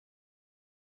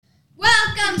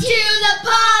Welcome to the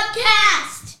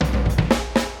podcast!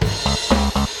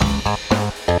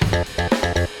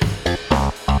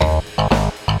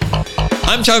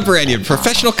 I'm John Branyan,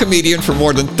 professional comedian for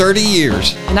more than 30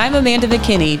 years. And I'm Amanda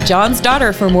McKinney, John's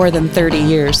daughter for more than 30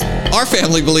 years. Our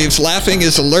family believes laughing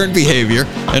is a learned behavior,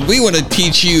 and we want to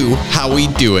teach you how we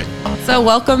do it. So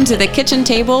welcome to the kitchen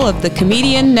table of the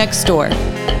comedian next door.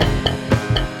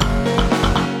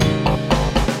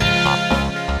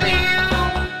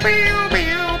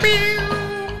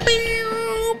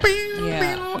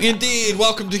 Indeed,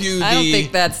 welcome to you. I don't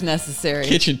think that's necessary.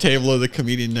 Kitchen table of the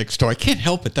comedian next door. I can't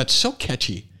help it. That's so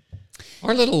catchy.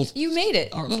 You made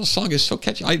it. Our little song is so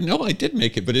catchy. I know I did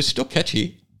make it, but it's still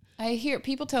catchy. I hear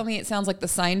people tell me it sounds like the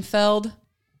Seinfeld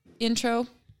intro.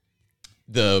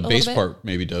 The bass part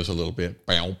maybe does a little bit.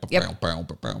 Yep.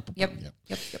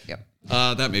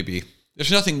 That may be.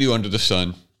 There's nothing new under the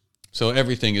sun. So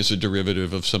everything is a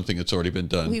derivative of something that's already been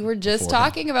done. We were just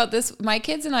talking about this. My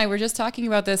kids and I were just talking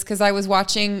about this because I was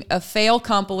watching a fail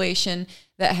compilation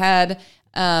that had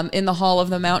in the Hall of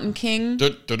the Mountain King. No.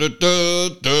 That's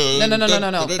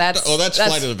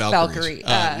Flight of the Valkyries.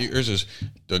 Yours is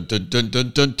dun dun dun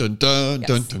dun dun dun dun dun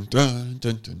dun dun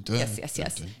dun dun.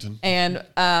 Yes. And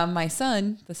my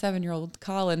son, the 7-year-old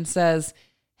Colin, says,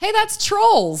 "Hey, that's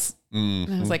Trolls."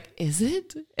 And I was like, "Is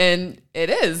it?" And it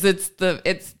is. It's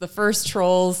the first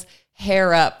Trolls.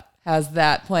 Hair Up has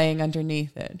that playing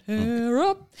underneath it. Hair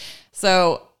Up.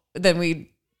 So then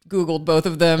we Googled both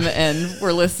of them and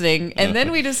we're listening. And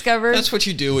then we discovered that's what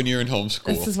you do when you're in homeschool.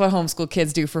 This is what homeschool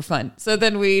kids do for fun. So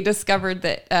then we discovered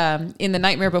that in The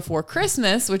Nightmare Before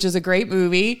Christmas, which is a great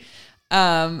movie,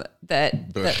 that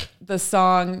the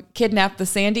song "Kidnap the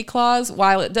Sandy Claus,"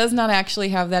 while it does not actually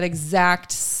have that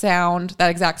exact sound, that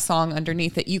exact song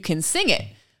underneath it, you can sing it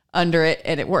under it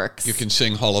and it works. You can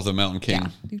sing Hall of the Mountain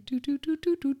King. Yeah.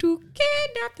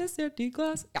 Kidnap the Sandy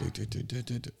Claus.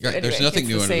 Yeah. There's nothing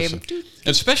new under the sun.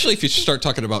 Especially if you start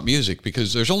talking about music,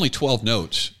 because there's only 12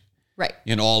 notes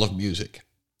in all of music.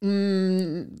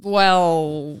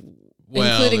 Well,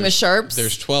 including the sharps.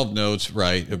 There's 12 notes,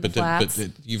 right? But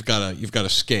you've got a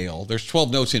scale. There's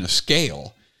 12 notes in a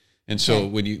scale, and so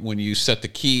when you set the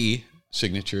key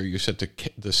signature, you set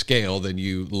the scale, then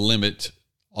you limit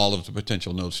all of the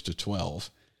potential notes to 12.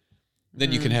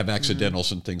 Then you can have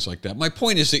accidentals and things like that. My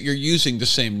point is that you're using the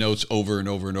same notes over and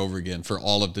over and over again for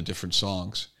all of the different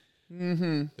songs.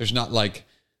 Mm-hmm. There's not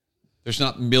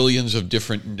millions of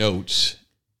different notes.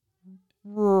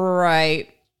 Right.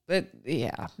 But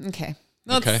yeah. Okay.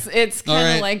 It's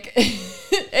kind of like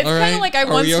I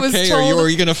once was told. Are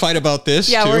you going to fight about this?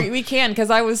 Yeah, too? we can, because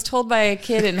I was told by a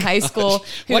kid in high school.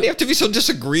 Why do you have to be so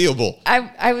disagreeable?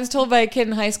 I was told by a kid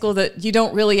in high school that you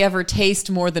don't really ever taste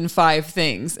more than 5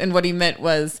 things, and what he meant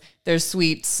was there's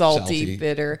sweet, salty,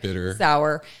 bitter,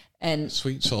 sour, and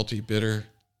sweet, salty, bitter,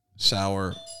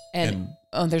 sour, and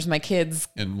there's my kids.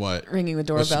 And what? Ringing the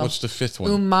doorbell. What's the 5th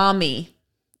one?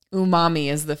 Umami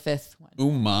is the 5th one.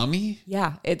 Umami?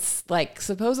 Yeah, it's like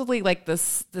supposedly like the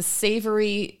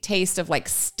savory taste of like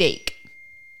steak.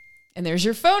 And there's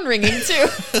your phone ringing too.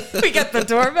 We got the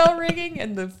doorbell ringing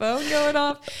and the phone going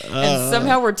off, and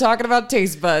somehow we're talking about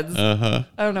taste buds. I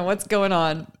don't know what's going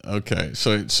on. Okay,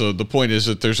 so the point is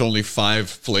that there's only 5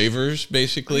 flavors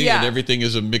basically, and everything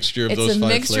is a mixture of those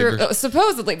 5 flavors.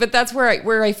 Supposedly, but that's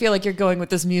where I feel like you're going with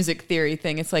this music theory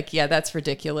thing. It's like, yeah, that's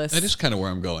ridiculous. That is kind of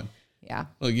where I'm going. Yeah.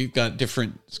 Well, you've got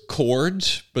different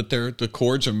chords, but the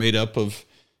chords are made up of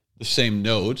the same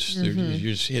notes. You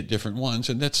just hit different ones,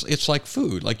 and it's like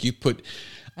food. Like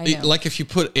if you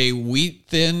put a wheat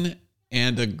thin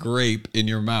and a grape in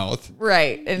your mouth,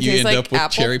 right? And you end like up with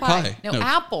cherry pie. No,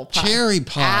 apple pie. Cherry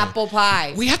pie. Apple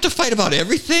pie. We have to fight about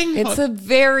everything. It's a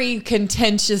very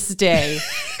contentious day.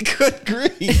 Good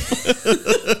grief.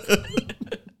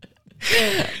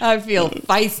 I feel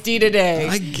feisty today.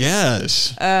 I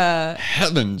guess.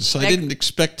 Heavens, I didn't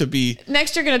expect to be.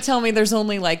 Next, you're going to tell me there's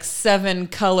only like 7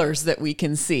 colors that we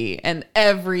can see, and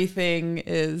everything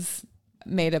is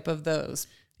made up of those.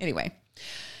 Anyway.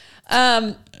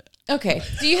 Okay.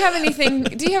 Do you have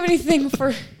anything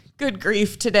for good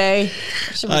grief today?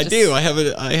 I do. I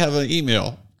have an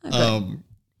email.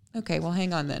 Okay, well,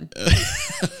 hang on then.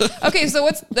 Okay, so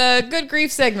what's the good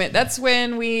grief segment? That's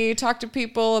when we talk to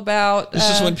people about... This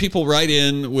is when people write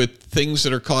in with things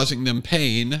that are causing them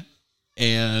pain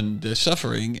and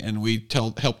suffering, and we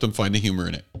help them find the humor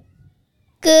in it.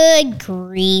 Good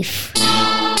grief.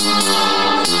 I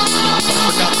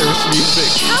forgot there was music.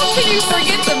 How can you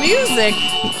forget the music?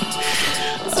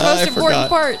 the most important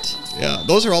part. Yeah,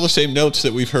 those are all the same notes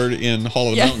that we've heard in Hall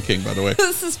of the Mountain King, by the way.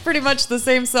 This is pretty much the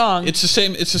same song. It's the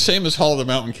same as Hall of the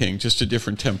Mountain King, just a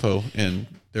different tempo, and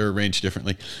they're arranged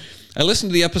differently. I listened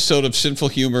to the episode of Sinful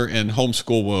Humor and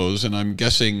Homeschool Woes, and I'm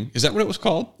guessing, is that what it was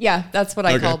called? Yeah, that's what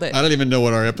I called it. I don't even know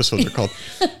what our episodes are called.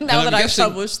 Now that I've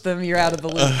published them, you're out of the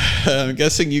loop. I'm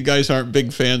guessing you guys aren't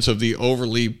big fans of the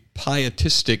overly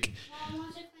pietistic.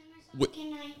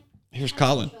 Here's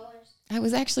Colin. I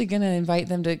was actually going to invite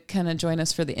them to kind of join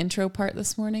us for the intro part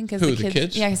this morning. Who, the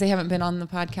kids? Yeah, because they haven't been on the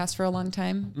podcast for a long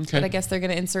time. Okay. But I guess they're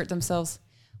going to insert themselves.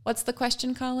 What's the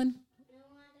question, Colin?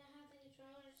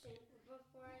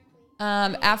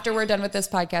 After we're done with this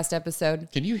podcast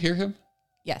episode. Can you hear him?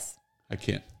 Yes. I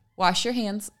can't. Wash your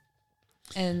hands,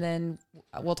 and then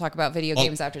we'll talk about video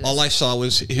games after this. All I saw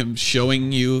was him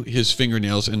showing you his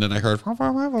fingernails, and then I heard. Go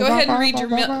ahead and read your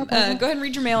mail. Go ahead and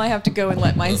read your mail. I have to go and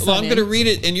let my son. Well, I'm going to read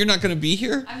it, and you're not going to be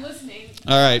here. I'm listening.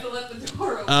 All right. Let the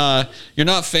door open. You're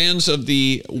not fans of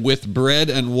the "with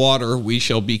bread and water we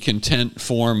shall be content"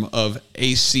 form of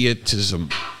asceticism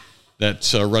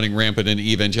that's running rampant in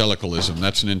evangelicalism.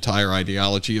 That's an entire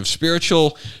ideology of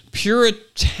spiritual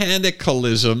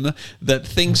puritanicalism that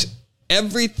thinks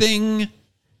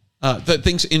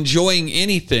enjoying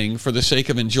anything for the sake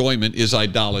of enjoyment is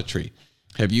idolatry.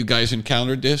 Have you guys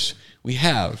encountered this? We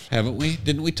have, haven't we?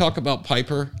 Didn't we talk about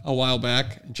Piper a while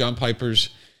back? John Piper's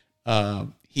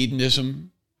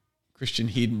hedonism, Christian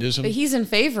hedonism. But he's in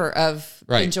favor of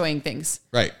enjoying things.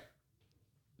 Right.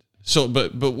 So,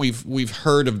 but we've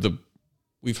heard of the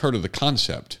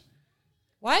concept.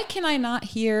 Why can I not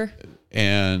hear?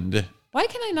 And why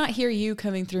can I not hear you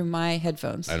coming through my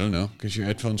headphones? I don't know, because your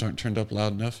headphones aren't turned up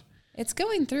loud enough. It's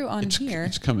going through on here.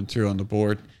 It's coming through on the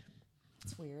board.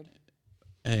 It's weird.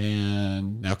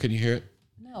 And now can you hear it?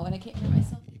 No, and I can't hear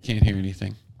myself. You can't hear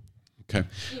anything. Okay.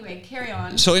 Anyway, carry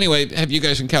on. So anyway, have you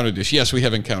guys encountered this? Yes, we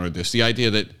have encountered this. The idea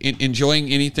that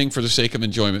enjoying anything for the sake of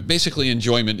enjoyment, basically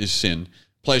enjoyment is sin.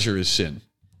 Pleasure is sin,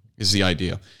 is the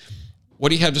idea. What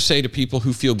do you have to say to people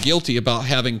who feel guilty about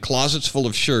having closets full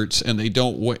of shirts and they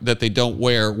don't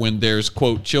wear when there's,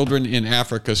 quote, children in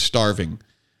Africa starving?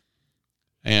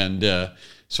 And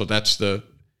so that's the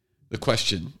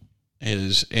question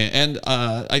is, and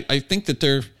I think that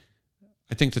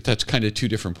that's kind of two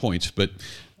different points, but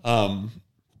a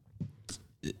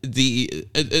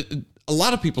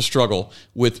lot of people struggle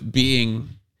with being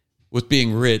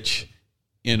rich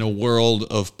in a world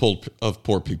of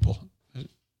poor people.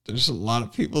 There's a lot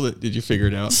of people that, did you figure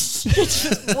it out?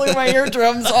 Just blew my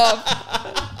eardrums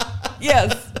off.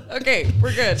 Yes. Okay,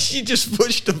 we're good. She just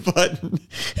pushed a button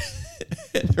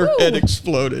and her head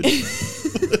exploded.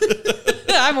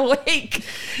 I'm awake.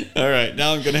 All right,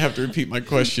 now I'm going to have to repeat my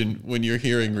question when your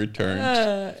hearing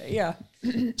returns. Yeah.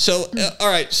 So, all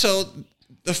right, so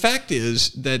the fact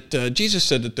is that Jesus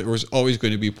said that there was always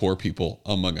going to be poor people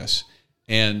among us,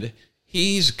 and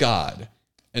he's God.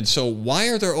 And so why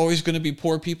are there always going to be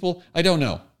poor people? I don't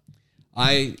know.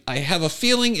 I have a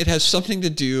feeling it has something to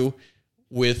do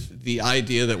with the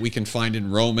idea that we can find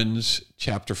in Romans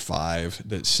chapter 5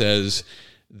 that says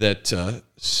that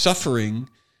suffering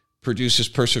produces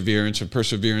perseverance, and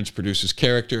perseverance produces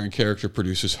character, and character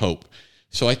produces hope.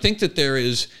 So I think that there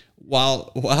is,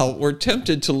 while we're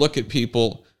tempted to look at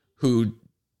people who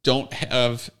don't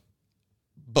have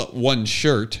but one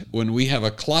shirt, when we have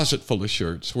a closet full of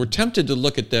shirts, we're tempted to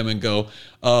look at them and go,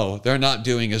 oh, they're not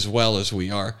doing as well as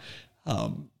we are.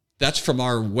 That's from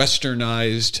our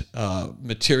westernized,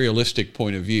 materialistic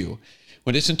point of view.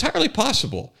 When it's entirely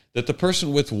possible that the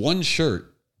person with one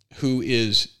shirt who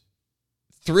is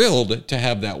thrilled to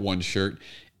have that one shirt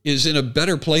is in a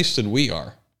better place than we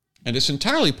are. And it's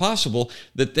entirely possible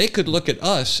that they could look at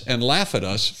us and laugh at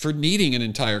us for needing an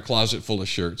entire closet full of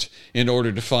shirts in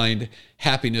order to find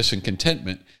happiness and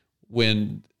contentment,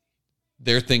 when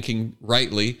they're thinking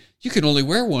rightly, you can only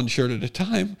wear one shirt at a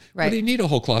time. Right. What do you need a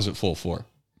whole closet full for?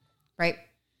 Right.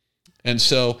 And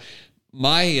so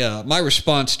my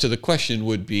response to the question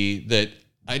would be that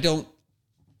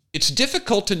it's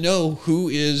difficult to know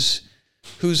who's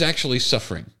actually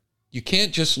suffering. You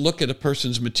can't just look at a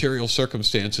person's material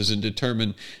circumstances and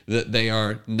determine that they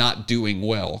are not doing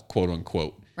well, quote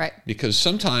unquote. Right. Because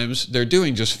sometimes they're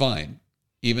doing just fine,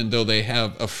 even though they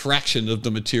have a fraction of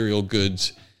the material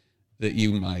goods that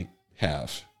you might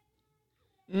have.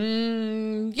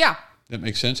 Yeah. That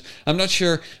makes sense. I'm not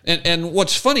sure. And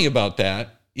what's funny about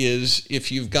that is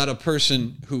if you've got a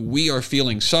person who we are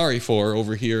feeling sorry for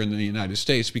over here in the United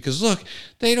States, because look,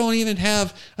 they don't even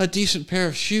have a decent pair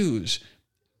of shoes.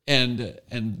 And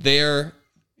they're,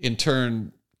 in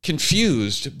turn,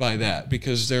 confused by that,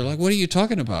 because they're like, what are you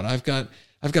talking about? I've got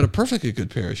I've got a perfectly good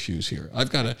pair of shoes here.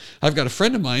 I've got a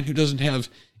friend of mine who doesn't have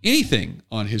anything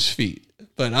on his feet,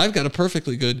 but I've got a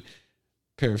perfectly good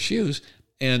pair of shoes.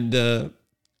 And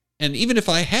even if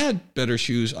I had better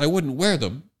shoes, I wouldn't wear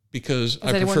them because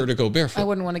I prefer to go barefoot. I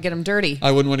wouldn't want to get them dirty.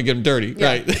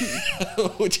 Right?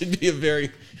 Which would be a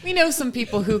very... We know some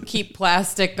people who keep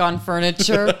plastic on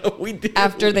furniture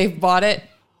after they've bought it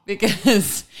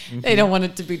because they don't want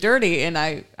it to be dirty. And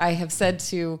I have said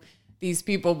to these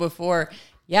people before,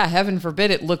 yeah, heaven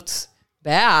forbid it looked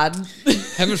bad.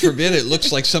 Heaven forbid it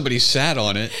looks like somebody sat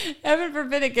on it. Heaven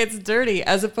forbid it gets dirty,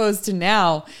 as opposed to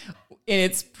now in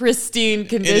its pristine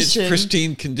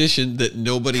condition. That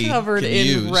nobody covered can in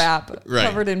use. wrap, Right.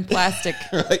 covered in plastic.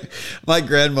 Right. My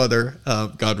grandmother,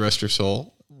 God rest her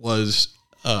soul, was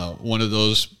one of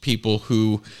those people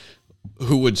who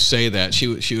would say that. She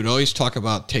would always talk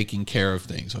about taking care of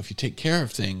things. So if you take care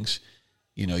of things,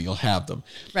 you'll have them.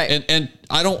 Right. And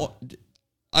I don't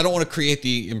want to create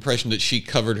the impression that she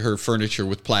covered her furniture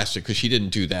with plastic, because she didn't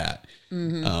do that.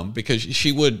 Because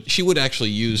she would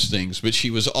actually use things, but she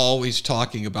was always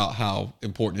talking about how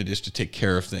important it is to take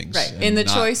care of things. Right. In the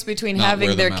choice between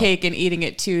having their cake and eating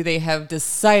it too, they have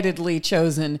decidedly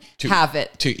chosen to have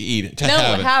it. To eat it.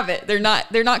 Have it. They're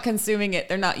not consuming it.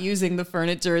 They're not using the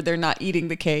furniture. They're not eating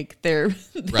the cake.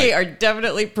 They are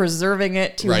definitely preserving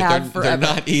it to have forever.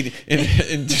 They're not eating.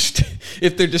 And just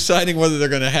if they're deciding whether they're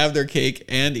going to have their cake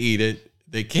and eat it,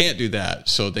 they can't do that,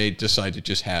 so they decide to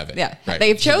just have it. Yeah, right.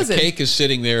 They've chosen. So the cake is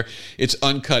sitting there. It's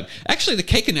uncut. Actually, the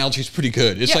cake analogy is pretty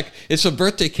good. It's like it's a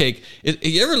birthday cake.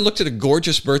 You ever looked at a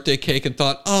gorgeous birthday cake and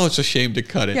thought, oh, it's a shame to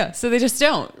cut it? Yeah, so they just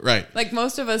don't. Right. Like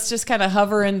most of us just kind of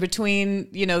hover in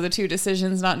between, the two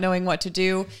decisions, not knowing what to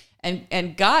do.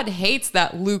 And God hates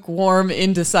that lukewarm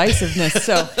indecisiveness.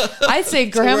 So I say,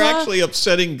 Grandma, we're actually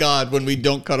upsetting God when we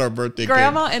don't cut our birthday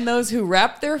Grandma cake. And those who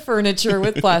wrap their furniture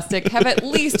with plastic have at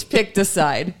least picked a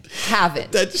side. Have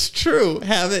it. That's true.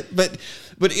 Have it. But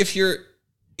if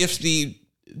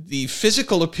the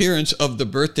physical appearance of the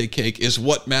birthday cake is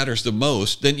what matters the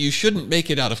most, then you shouldn't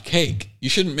make it out of cake. You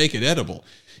shouldn't make it edible.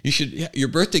 Your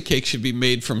birthday cake should be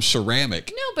made from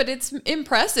ceramic. No, but it's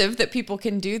impressive that people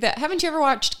can do that. Haven't you ever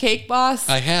watched Cake Boss?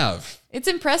 I have. It's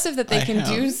impressive that they can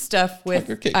do stuff with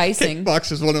icing. Cake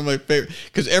Boss is one of my favorite,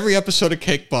 because every episode of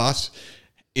Cake Boss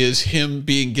is him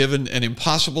being given an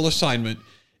impossible assignment,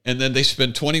 and then they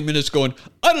spend 20 minutes going,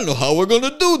 I don't know how we're going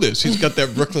to do this. He's got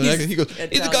that Brooklyn accent. He goes,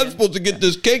 I'm supposed to get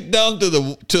this cake down to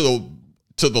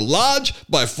the lodge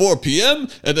by 4 p.m.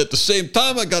 And at the same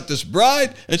time, I got this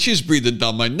bride and she's breathing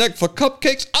down my neck for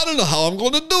cupcakes. I don't know how I'm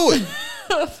going to do it.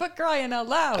 For crying out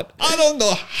loud. I don't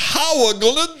know how we're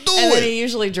going to do it. And then he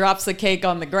usually drops the cake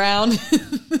on the ground.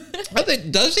 I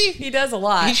think, does he? He does a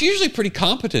lot. He's usually pretty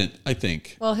competent, I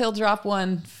think. Well, he'll drop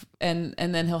one and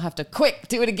then he'll have to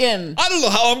do it again. I don't know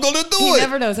how I'm going to do it. He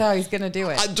never knows how he's going to do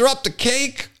it. I dropped the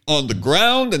cake on the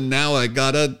ground, and now I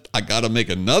gotta make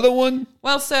another one.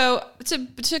 Well, so to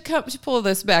pull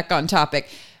this back on topic,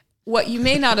 what you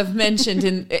may not have mentioned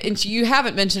and you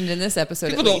haven't mentioned in this episode.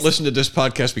 People don't listen to this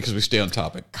podcast because we stay on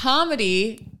topic.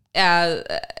 Comedy, as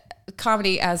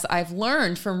I've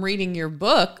learned from reading your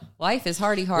book, Life is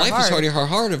Hardy Hard Hard. Life is Hardy Hard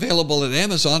Hard, available at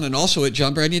Amazon and also at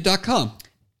johnbranion.com.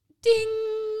 Ding.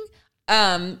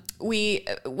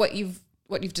 What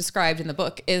you've described in the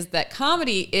book is that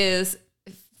comedy is,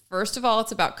 first of all,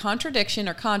 it's about contradiction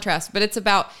or contrast, but it's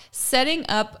about setting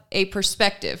up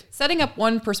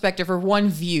one perspective or one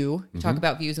view. We talk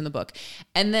about views in the book,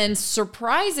 and then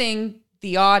surprising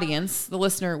the audience, the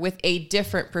listener, with a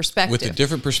different perspective. With a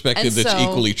different perspective that's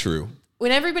equally true.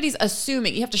 When everybody's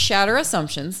assuming, you have to shatter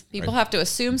assumptions. People have to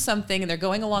assume something, and they're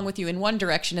going along with you in one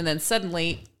direction, and then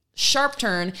suddenly, sharp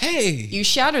turn, you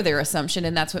shatter their assumption,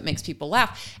 and that's what makes people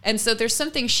laugh. And so there's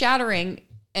something shattering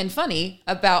and funny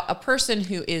about a person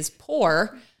who is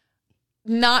poor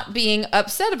not being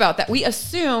upset about that. We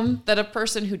assume that a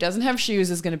person who doesn't have shoes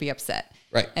is going to be upset.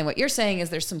 Right. And what you're saying is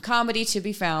there's some comedy to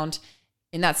be found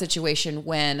in that situation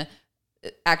when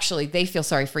actually they feel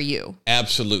sorry for you.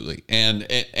 Absolutely. And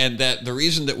that the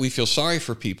reason that we feel sorry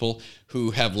for people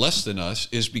who have less than us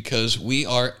is because we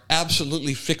are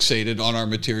absolutely fixated on our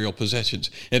material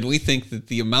possessions. And we think that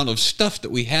the amount of stuff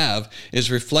that we have is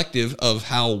reflective of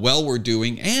how well we're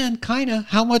doing and kind of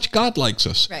how much God likes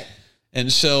us. Right.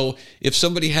 And so if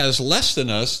somebody has less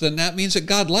than us, then that means that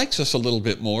God likes us a little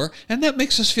bit more, and that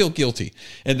makes us feel guilty.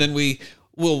 And then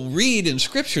we'll read in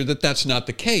Scripture that that's not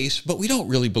the case, but we don't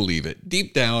really believe it.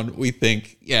 Deep down, we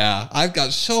think, yeah, I've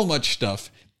got so much stuff,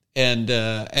 and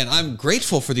I'm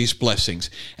grateful for these blessings,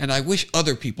 and I wish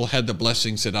other people had the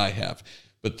blessings that I have.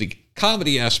 But the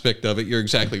comedy aspect of it, you're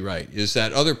exactly right, is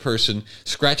that other person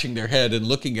scratching their head and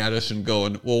looking at us and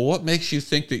going, well, what makes you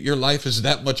think that your life is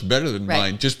that much better than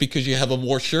mine just because you have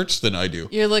more shirts than I do?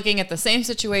 You're looking at the same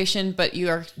situation, but you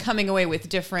are coming away with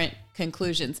different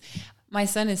conclusions. My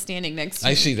son is standing next to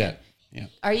me. I see that. Yeah.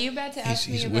 Are you about to ask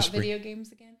me about whispering. video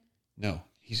games again? No,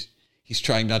 he's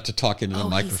trying not to talk into the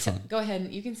microphone. Go ahead.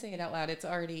 You can say it out loud. It's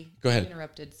already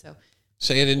interrupted. So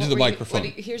say it into the microphone.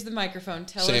 Here's the microphone.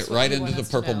 Say it right into the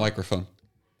purple microphone.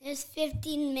 There's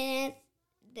 15 minutes.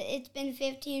 It's been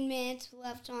 15 minutes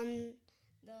left on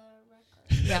the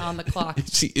record. Yeah, on the clock.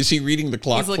 Is he reading the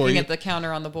clock for you? He's looking at the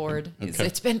counter on the board. Okay.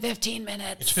 It's been 15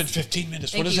 minutes. It's been 15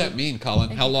 minutes. What does that mean,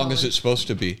 Colin? How long is it supposed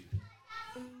to be?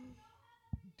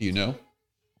 Do you know?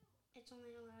 It's only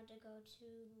allowed to go to...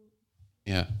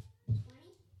 Yeah.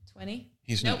 20?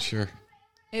 He's not sure.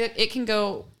 It can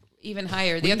go even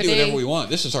higher. We can do whatever we want.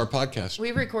 This is our podcast.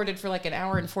 We recorded for like an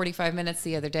hour and 45 minutes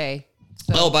the other day.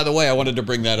 So. Oh, by the way, I wanted to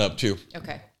bring that up too.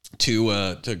 Okay.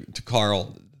 To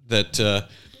Carl, that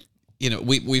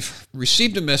we've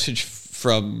received a message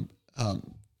from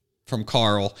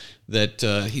Carl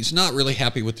that he's not really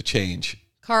happy with the change.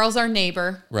 Carl's our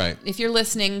neighbor. Right. If you're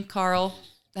listening, Carl,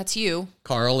 that's you.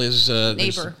 Carl is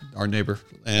our neighbor,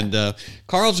 and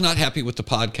Carl's not happy with the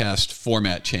podcast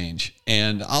format change.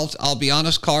 And I'll be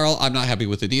honest, Carl, I'm not happy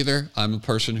with it either. I'm a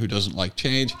person who doesn't like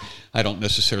change. I don't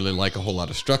necessarily like a whole lot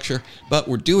of structure, but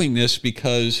we're doing this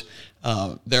because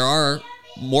there are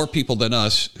more people than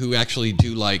us who actually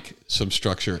do like some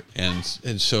structure, and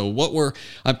so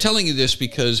I'm telling you this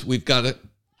because we've got a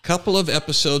couple of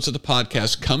episodes of the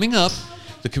podcast coming up,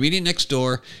 The Comedian Next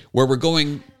Door, where we're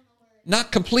going.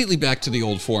 Not completely back to the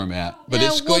old format, but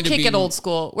it's going to be... We'll kick it old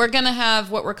school. We're going to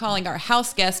have what we're calling our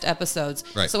house guest episodes.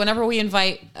 Right. So whenever we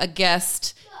invite a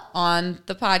guest on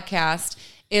the podcast,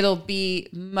 it'll be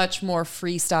much more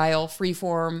freestyle,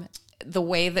 freeform, the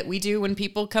way that we do when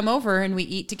people come over and we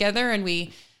eat together and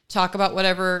we talk about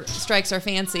whatever strikes our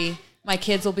fancy. My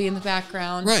kids will be in the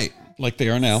background. Right. Like they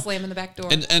are now. Slamming the back door.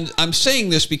 And I'm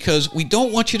saying this because we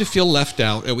don't want you to feel left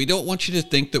out, and we don't want you to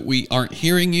think that we aren't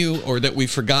hearing you or that we've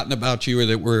forgotten about you or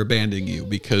that we're abandoning you,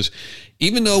 because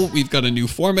even though we've got a new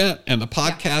format and the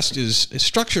podcast is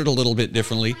structured a little bit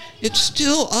differently, it's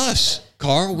still us,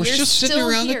 Carl. We're just sitting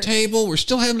around the table. We're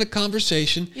still having a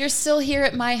conversation. You're still here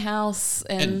at my house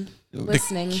and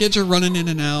listening. The kids are running in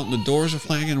and out and the doors are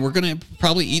flagging, and we're going to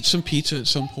probably eat some pizza at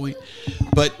some point.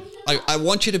 But I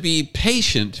want you to be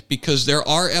patient because there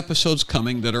are episodes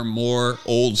coming that are more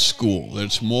old school.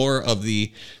 It's more of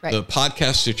the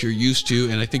podcasts that you're used to,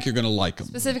 and I think you're going to like them.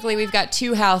 Specifically, we've got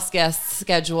 2 house guests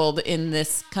scheduled in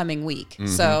this coming week. Mm-hmm.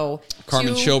 So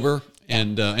Carmen Schober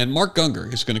and Mark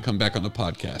Gungor is going to come back on the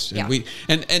podcast.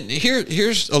 And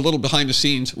here's a little behind the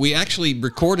scenes. We actually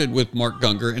recorded with Mark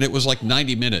Gungor, and it was like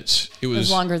 90 minutes. It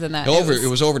was longer than that. It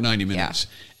was over 90 minutes.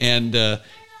 Yeah.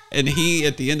 And he,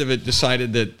 at the end of it,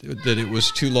 decided that it was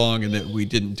too long and that we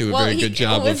didn't do a very good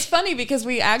job. It was funny because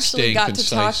we actually got to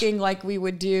talking like we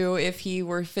would do if he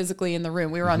were physically in the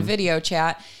room. We were on video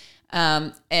chat,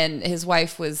 and his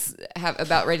wife was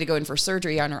about ready to go in for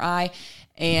surgery on her eye,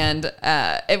 and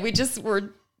we just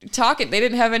were talking. They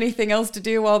didn't have anything else to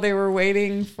do while they were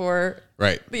waiting for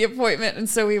the appointment, and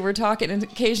so we were talking, and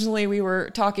occasionally we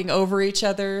were talking over each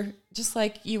other, just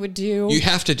like you would do. You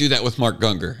have to do that with Mark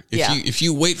Gungor. If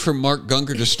you wait for Mark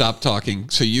Gungor to stop talking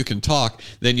so you can talk,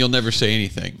 then you'll never say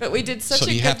anything. But we did such a good job.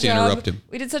 So you have to interrupt him.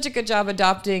 We did such a good job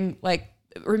adopting, like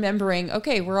remembering,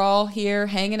 okay, we're all here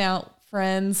hanging out,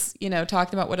 friends,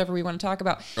 talking about whatever we want to talk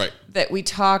about. Right. That we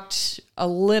talked a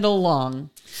little long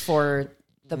for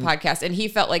the podcast, and he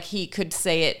felt like he could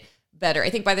say it better.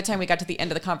 I think by the time we got to the end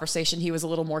of the conversation, he was a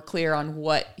little more clear on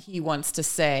what he wants to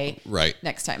say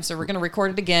next time. So we're going to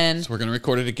record it again.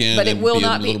 But it will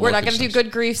not be, we're not going to do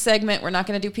Good Grief segment. We're not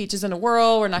going to do Peaches in a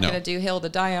Whirl. We're not going to do Hill to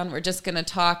Die On. We're just going to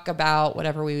talk about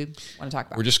whatever we want to talk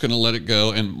about. We're just going to let it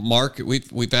go. And Mark,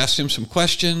 we've asked him some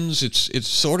questions. It's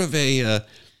sort of a,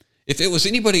 if it was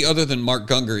anybody other than Mark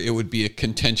Gungor, it would be a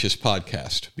contentious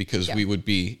podcast because we would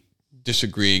be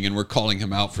disagreeing, and we're calling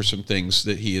him out for some things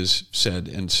that he has said.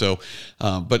 And so,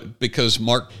 but because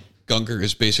Mark Gungor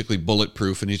is basically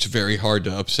bulletproof and it's very hard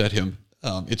to upset him,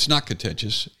 it's not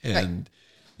contentious, and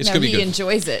it's going to be good. He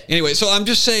enjoys it. Anyway, so I'm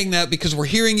just saying that because we're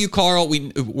hearing you, Carl.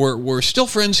 We're still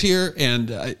friends here, and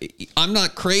I'm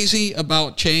not crazy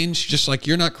about change, just like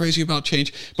you're not crazy about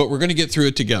change, but we're going to get through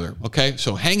it together. Okay.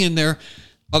 So hang in there.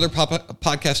 Other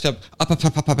podcast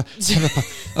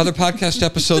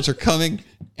episodes are coming,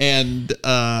 and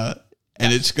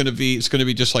it's gonna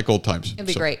be just like old times. It'll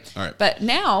be great. All right, but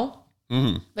now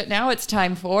it's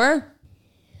time for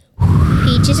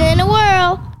Peaches in a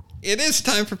Whirl. it is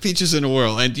time for Peaches in a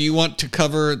Whirl. And do you want to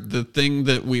cover the thing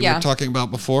that we were talking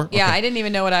about before? Yeah, okay. I didn't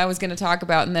even know what I was going to talk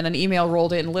about. And then an email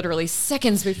rolled in literally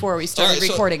seconds before we started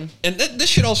recording. And this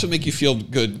should also make you feel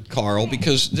good, Carl,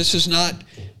 because this is not...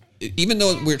 Even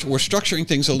though we're structuring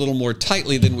things a little more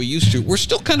tightly than we used to, we're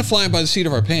still kind of flying by the seat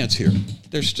of our pants here.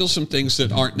 There's still some things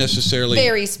that aren't necessarily...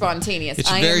 Very spontaneous. It's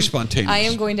very spontaneous. I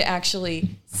am going to actually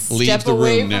leave step the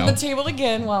away room from now. the table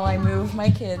again while I move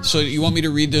my kids. So you want me to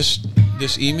read this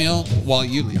email while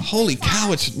you... Holy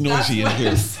cow, it's noisy in here.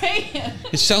 I'm saying.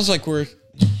 It sounds like we're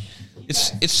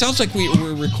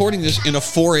recording this in a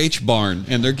 4-H barn,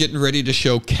 and they're getting ready to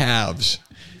show calves.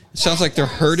 It sounds like they're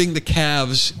herding the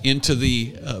calves into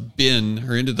the bin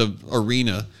or into the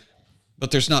arena,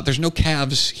 but there's no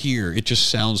calves here. It just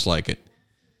sounds like it.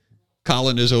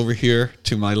 Colin is over here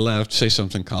to my left. Say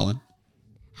something, Colin.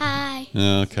 Hi.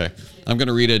 Okay. I'm going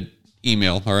to read an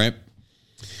email, all right?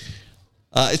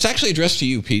 It's actually addressed to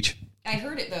you, Peach. I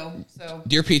heard it, though. So,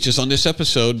 Dear Peaches, on this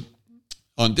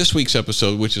week's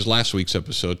episode, which is last week's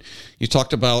episode, you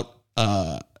talked about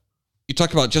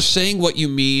just saying what you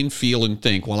mean, feel, and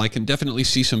think. While I can definitely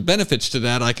see some benefits to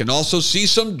that, I can also see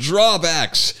some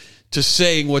drawbacks to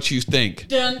saying what you think.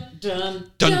 dun,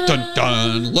 dun, Dun, dun,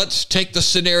 dun. Let's take the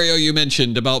scenario you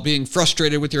mentioned about being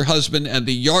frustrated with your husband and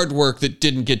the yard work that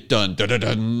didn't get done. Dun, dun,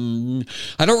 dun.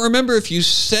 I don't remember if you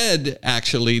said,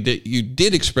 actually, that you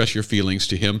did express your feelings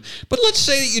to him, but let's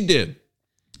say that you did.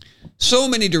 So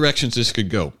many directions this could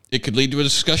go. It could lead to a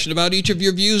discussion about each of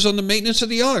your views on the maintenance of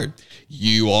the yard.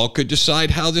 You all could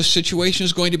decide how this situation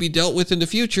is going to be dealt with in the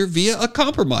future via a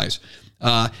compromise.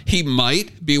 He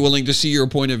might be willing to see your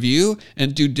point of view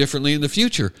and do differently in the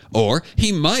future. Or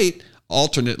he might,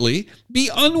 alternately,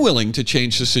 be unwilling to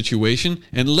change the situation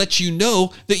and let you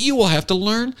know that you will have to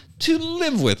learn to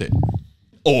live with it.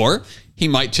 Or he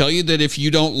might tell you that if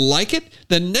you don't like it,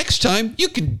 then next time you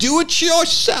can do it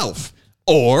yourself.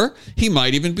 Or he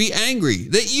might even be angry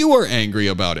that you are angry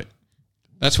about it.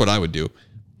 That's what I would do.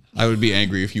 I would be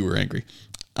angry if you were angry.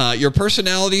 Your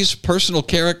personalities, personal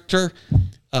character,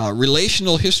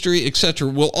 relational history, etc.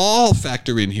 will all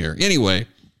factor in here. Anyway,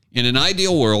 in an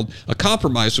ideal world, a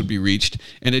compromise would be reached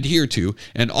and adhered to,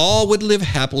 and all would live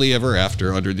happily ever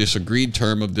after under this agreed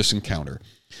term of this encounter.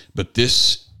 But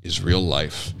this is real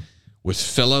life with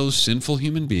fellow sinful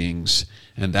human beings,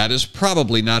 and that is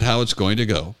probably not how it's going to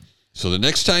go. So the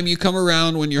next time we'll come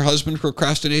around when your husband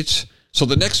procrastinates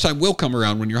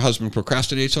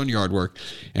on yard work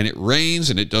and it rains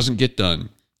and it doesn't get done,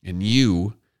 and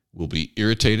you will be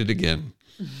irritated again.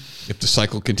 If the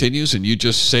cycle continues and you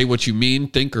just say what you mean,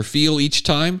 think, or feel each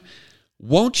time,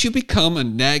 won't you become a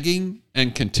nagging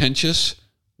and contentious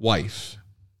wife?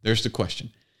 There's the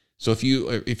question. So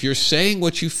if you're saying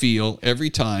what you feel every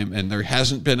time and there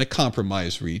hasn't been a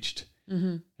compromise reached,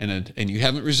 and you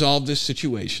haven't resolved this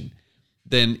situation,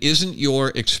 then isn't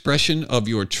your expression of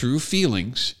your true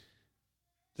feelings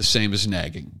the same as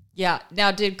nagging? Yeah.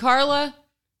 Now, did the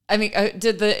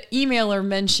emailer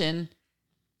mention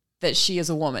that she is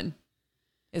a woman?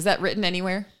 Is that written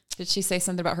anywhere? Did she say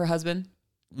something about her husband?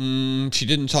 She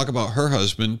didn't talk about her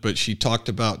husband, but she talked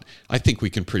about, I think we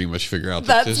can pretty much figure out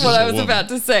that this is a woman. That's what I was woman. about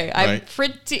to say. Right?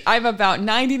 I'm about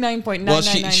 99.999%. Well,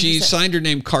 she signed her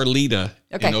name Carlita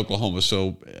in Oklahoma,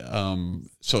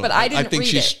 but I didn't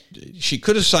read it. She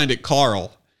could have signed it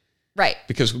Carl. Right.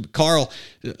 Because Carl,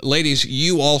 ladies,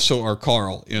 you also are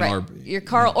Carl in our... You're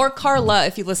Carl or Carla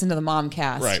if you listen to the mom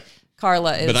cast. Right.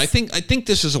 Carla is... But I think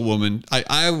this is a woman.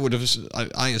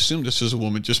 I assume this is a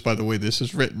woman just by the way this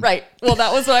is written. Right. Well,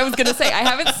 that was what I was going to say. I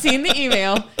haven't seen the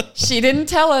email. She didn't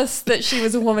tell us that she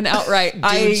was a woman outright.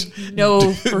 I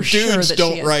know for sure that she is. Dudes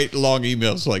don't write long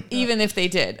emails like that. Even if they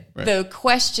did. Right. The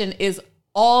question is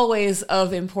always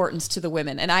of importance to the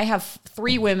women. And I have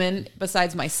 3 women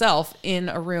besides myself in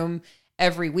a room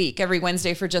every week. Every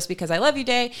Wednesday for Just Because I Love You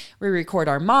Day, we record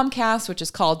our Momcast, which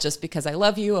is called Just Because I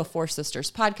Love You, a 4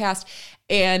 Sisters podcast.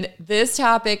 And this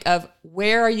topic of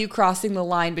where are you crossing the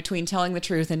line between telling the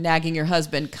truth and nagging your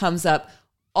husband comes up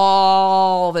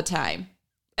all the time.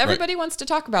 Everybody wants to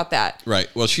talk about that. Right.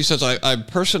 Well, she says, I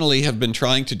personally have been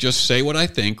trying to just say what I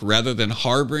think rather than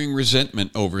harboring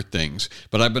resentment over things.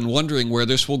 But I've been wondering where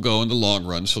this will go in the long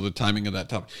run. So the timing of that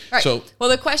topic. Right. So, well,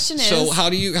 the question is. So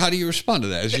how do you respond to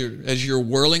that as you're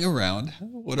whirling around?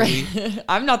 What are we?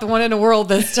 I'm not the one in a whirl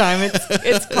this time.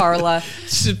 It's Carla.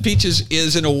 Peaches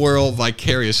is in a whirl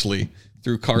vicariously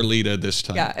through Carlita this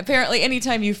time. Yeah, apparently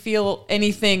anytime you feel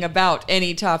anything about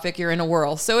any topic, you're in a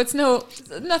whirl. So it's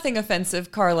nothing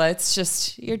offensive, Carla. It's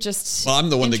just, you're just Well,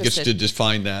 I'm the one interested. that gets to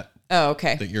define that. Oh,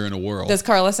 okay. That you're in a whirl. Does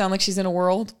Carla sound like she's in a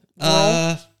whirl?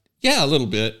 Yeah, a little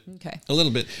bit. Okay. A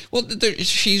little bit. Well,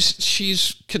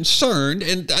 she's concerned,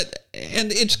 and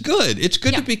it's good. It's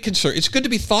good to be concerned. It's good to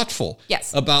be thoughtful.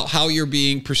 Yes. About how you're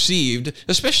being perceived,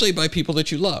 especially by people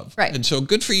that you love. Right. And so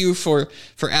good for you for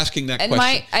asking that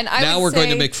question. Now we're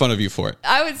going to make fun of you for it.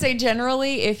 I would say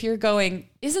generally, if you're going,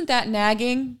 isn't that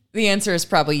nagging? The answer is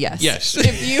probably yes. Yes.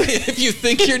 If you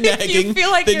think you're nagging, you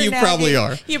feel like then you're you probably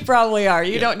are. You probably are.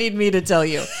 You don't need me to tell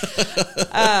you.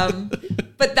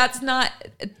 But that's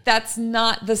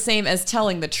not the same as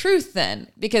telling the truth then,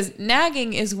 because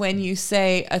nagging is when you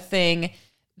say a thing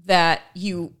that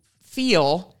you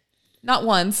feel not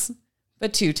once,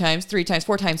 but 2 times, 3 times,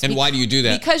 4 times. And why do you do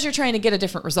that? Because you're trying to get a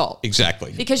different result.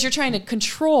 Exactly. Because you're trying to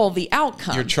control the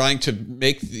outcome. You're trying to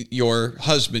make your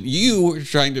husband,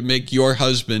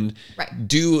 right,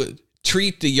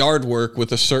 treat the yard work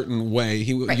with a certain way.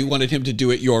 You wanted him to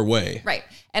do it your way. Right.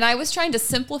 And I was trying to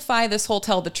simplify this whole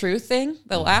tell the truth thing.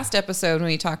 The last episode when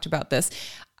we talked about this,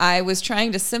 I was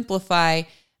trying to simplify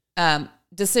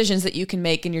decisions that you can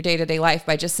make in your day-to-day life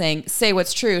by just saying, say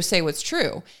what's true, say what's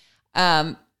true.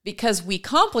 Because we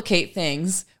complicate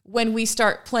things when we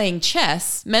start playing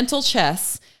chess, mental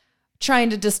chess,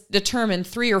 trying to determine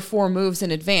 3 or 4 moves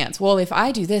in advance. Well, if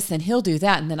I do this, then he'll do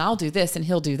that, and then I'll do this, and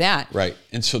he'll do that. Right.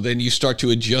 And so then you start to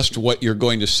adjust what you're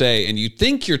going to say, and you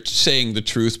think you're saying the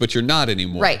truth, but you're not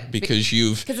anymore. Right. Because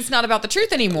it's not about the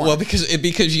truth anymore. Well,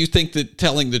 because you think that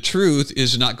telling the truth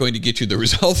is not going to get you the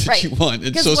results that you want.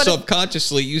 And so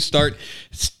subconsciously you start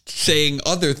saying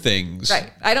other things.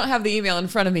 Right. I don't have the email in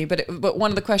front of me, but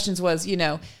one of the questions was,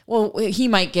 well, he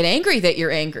might get angry that you're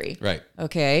angry. Right.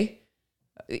 Okay.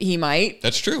 He might.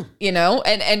 That's true.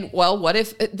 And well, what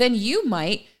if then you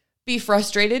might be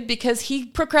frustrated because he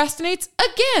procrastinates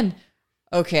again?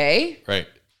 Okay. Right.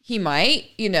 He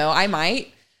might, I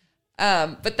might.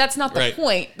 But that's not the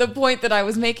point. The point that I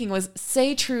was making was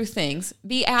say true things.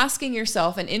 Be asking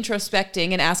yourself and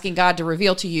introspecting and asking God to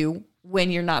reveal to you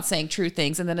when you're not saying true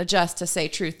things, and then adjust to say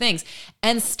true things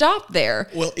and stop there.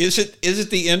 Well, is it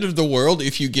the end of the world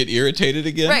if you get irritated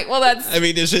again? Right. Well,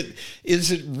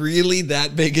 is it really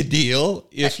that big a deal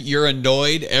if you're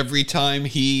annoyed every time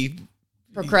he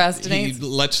procrastinates? He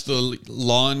lets the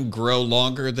lawn grow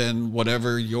longer than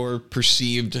whatever your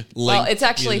perceived length Well, it's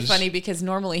actually is. funny because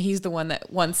normally he's the one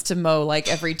that wants to mow like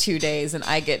every 2 days, and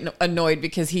I get annoyed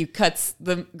because he cuts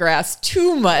the grass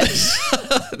too much.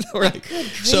 Right.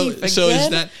 So is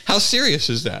that, how serious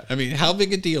is that? I mean, how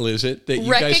big a deal is it that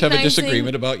you guys have a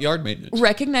disagreement about yard maintenance?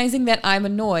 Recognizing that I'm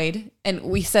annoyed, and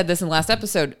we said this in the last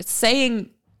episode, saying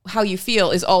how you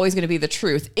feel is always going to be the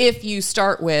truth. If you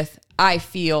start with, I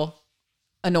feel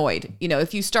annoyed.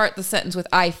 If you start the sentence with,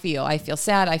 I feel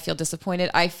sad, I feel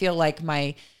disappointed, I feel like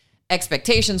my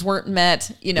expectations weren't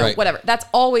met, whatever. That's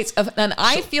always, an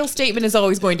I feel statement is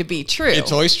always going to be true.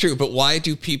 It's always true. But why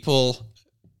do people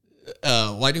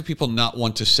not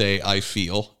want to say, I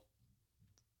feel?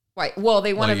 Right. Well,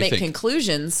 they want to make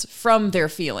conclusions from their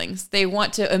feelings. They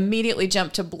want to immediately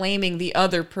jump to blaming the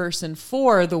other person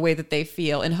for the way that they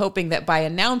feel, and hoping that by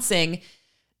announcing,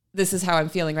 this is how I'm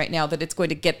feeling right now, that it's going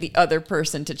to get the other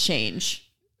person to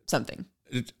change something.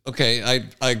 Okay,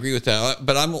 I agree with that,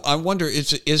 but I wonder,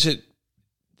 is it?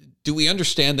 Do we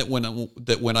understand that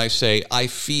when I say I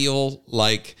feel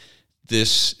like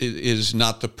this is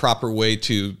not the proper way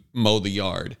to mow the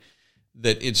yard,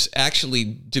 that it's actually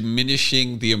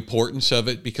diminishing the importance of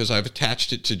it because I've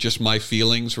attached it to just my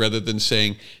feelings rather than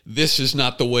saying this is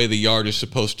not the way the yard is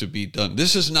supposed to be done.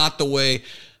 This is not the way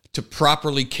to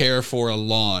properly care for a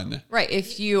lawn. Right.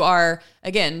 If you are,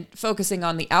 again, focusing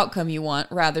on the outcome you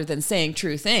want rather than saying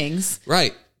true things.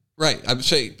 Right.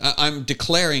 I'm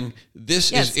declaring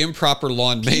this is improper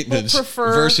lawn maintenance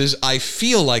versus I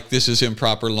feel like this is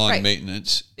improper lawn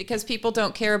maintenance. Because people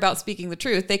don't care about speaking the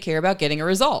truth. They care about getting a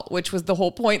result, which was the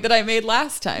whole point that I made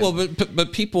last time. Well,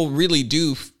 but people really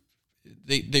do,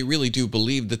 they really do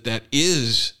believe that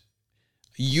is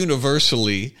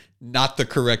universally not the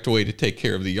correct way to take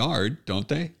care of the yard, don't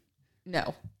they?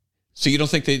 No. So you don't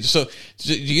think so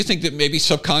do you think that maybe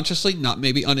subconsciously, not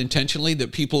maybe unintentionally,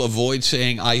 that people avoid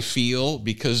saying I feel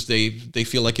because they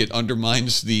feel like it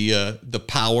undermines the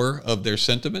power of their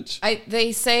sentiments?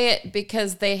 They say it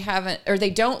because they haven't, or they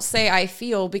don't say I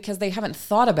feel because they haven't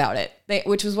thought about it,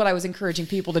 which was what I was encouraging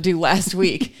people to do last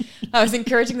week. I was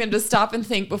encouraging them to stop and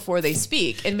think before they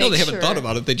speak and make sure. No, they haven't thought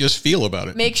about it. They just feel about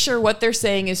it. Make sure what they're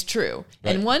saying is true.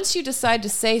 Right. And once you decide to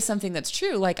say something that's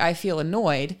true, like I feel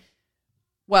annoyed,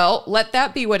 well, let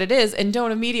that be what it is, and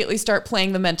don't immediately start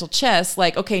playing the mental chess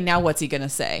like, okay, now what's he going to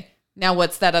say? Now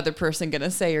what's that other person going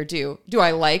to say or do? Do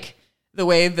I like the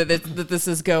way that this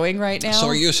is going right now. So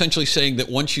are you essentially saying that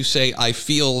once you say, I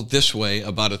feel this way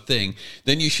about a thing,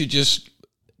 then you should just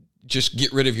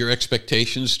get rid of your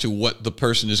expectations to what the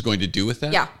person is going to do with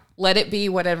that? Yeah. Let it be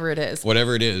whatever it is.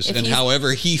 Whatever it is. And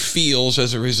however he feels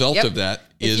as a result of that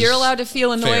is if you're allowed to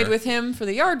feel annoyed fair. with him for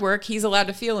the yard work, he's allowed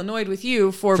to feel annoyed with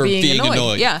you for being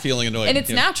annoyed. Yeah. Feeling annoyed. And it's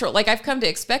natural. Like, I've come to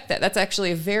expect that. That's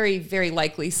actually a very, very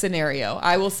likely scenario.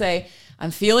 I will say,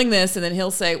 I'm feeling this, and then he'll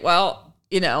say, well,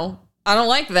 I don't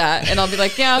like that. And I'll be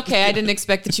like, yeah, okay, I didn't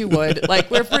expect that you would.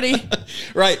 Like, we're pretty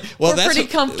right. Well, we're pretty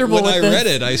comfortable with this. When I read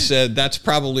it, I said, that's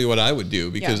probably what I would do,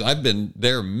 because I've been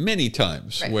there many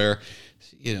times right. where,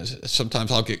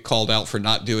 sometimes I'll get called out for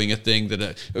not doing a thing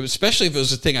that, especially if it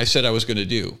was a thing I said I was going to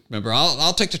do. Remember,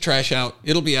 I'll take the trash out.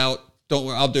 It'll be out. Don't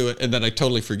worry, I'll do it. And then I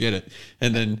totally forget it.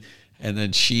 And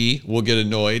then she will get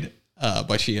annoyed.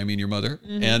 By she, I mean your mother.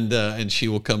 Mm-hmm. And she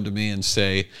will come to me and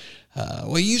say,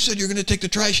 well, you said you're going to take the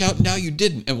trash out, and now you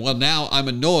didn't. And well, now I'm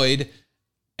annoyed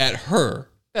at her.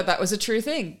 But that was a true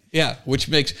thing. Yeah, which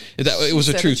makes it was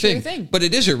a true thing. But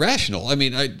it is irrational. I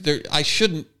mean,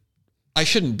 I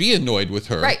shouldn't be annoyed with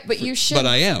her. Right, but you should. But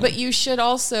I am. But you should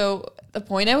also, the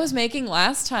point I was making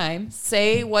last time,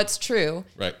 say what's true.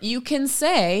 Right. You can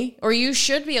say, or you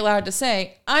should be allowed to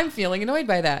say, I'm feeling annoyed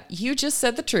by that. You just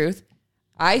said the truth.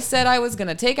 I said I was going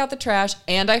to take out the trash,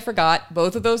 and I forgot.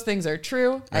 Both of those things are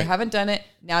true. Right. I haven't done it.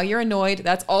 Now you're annoyed.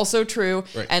 That's also true.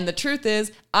 Right. And the truth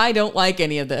is, I don't like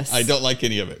any of this. I don't like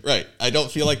any of it. Right. I don't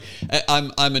feel like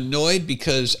I'm annoyed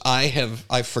because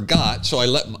I forgot. So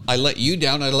I let you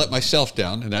down. I let myself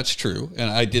down, and that's true.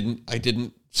 And I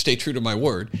didn't stay true to my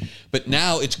word. But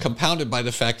now it's compounded by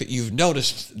the fact that you've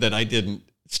noticed that I didn't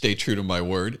stay true to my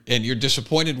word, and you're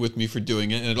disappointed with me for doing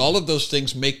it. And all of those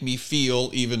things make me feel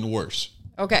even worse.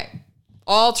 Okay.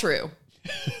 All true.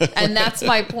 And that's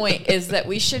my point, is that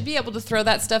we should be able to throw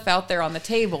that stuff out there on the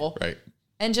table. Right.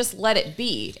 And just let it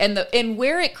be. And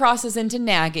where it crosses into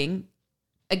nagging,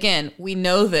 again, we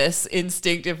know this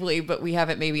instinctively, but we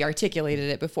haven't maybe articulated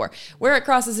it before. Where it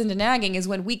crosses into nagging is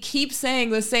when we keep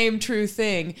saying the same true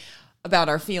thing about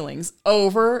our feelings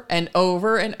over and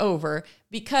over and over,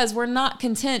 because we're not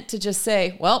content to just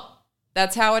say, well,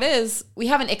 that's how it is. We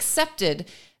haven't accepted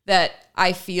that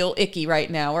I feel icky right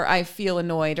now, or I feel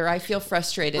annoyed, or I feel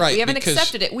frustrated. Right, we haven't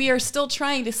accepted it. We are still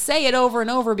trying to say it over and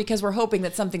over because we're hoping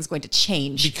that something's going to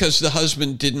change. Because the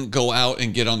husband didn't go out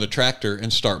and get on the tractor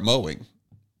and start mowing.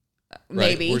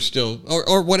 Maybe. Right? We're still,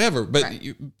 or whatever. But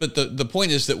right. But the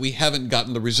point is that we haven't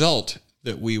gotten the result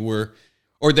that we were,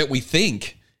 or that we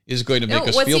think is going to make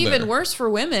us feel better. What's even worse for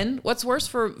women, what's worse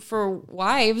for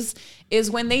wives, is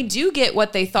when they do get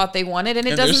what they thought they wanted and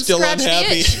it doesn't scratch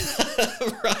the itch.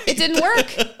 Right. It didn't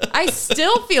work. I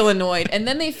still feel annoyed. And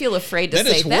then they feel afraid to say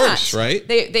that. Then it's worse, right?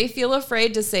 They feel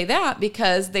afraid to say that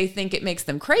because they think it makes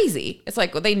them crazy. It's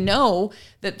like, well, they know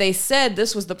that they said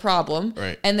this was the problem.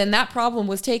 Right. And then that problem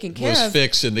was taken care of. Was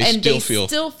fixed, and they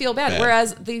still feel bad.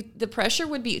 Whereas the pressure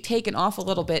would be taken off a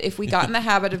little bit if we got in the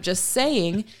habit of just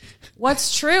saying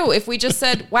what's true. If we just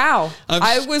said, wow,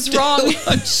 I was wrong.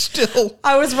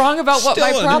 I was wrong about what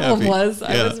my problem was. Yeah.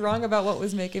 I was wrong about what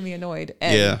was making me annoyed.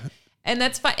 And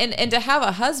that's fine. And to have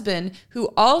a husband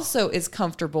who also is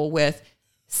comfortable with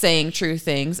saying true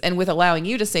things and with allowing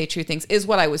you to say true things is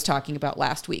what I was talking about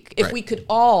last week. If we could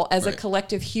all, as a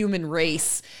collective human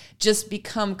race, just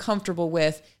become comfortable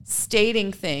with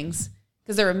stating things,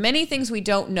 because there are many things we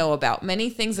don't know about, many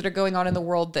things that are going on in the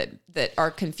world that are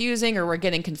confusing, or we're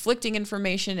getting conflicting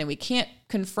information and we can't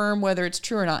confirm whether it's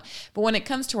true or not. But when it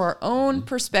comes to our own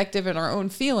perspective and our own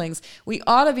feelings, we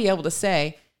ought to be able to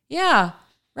say, yeah,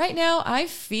 right now I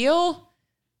feel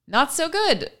not so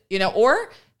good,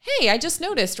 or, hey, I just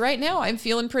noticed right now I'm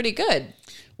feeling pretty good.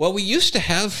 Well, we used to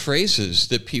have phrases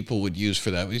that people would use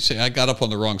for that. We'd say, I got up on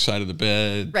the wrong side of the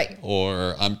bed. Right.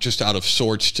 Or I'm just out of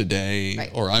sorts today.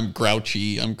 Right. Or I'm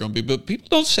grouchy, I'm grumpy. But people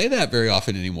don't say that very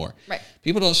often anymore. Right.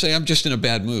 People don't say, I'm just in a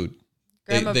bad mood.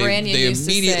 Grandma Brannion used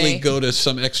to say... They immediately go to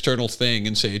some external thing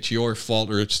and say, it's your fault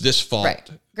or it's this fault.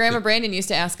 Right. Grandma Brannion used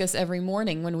to ask us every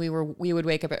morning when we would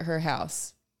wake up at her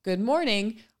house, good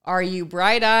morning, are you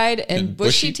bright-eyed and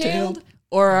bushy-tailed?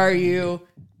 Or are you...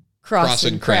 Cross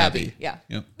and crabby. Yeah.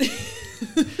 Yep.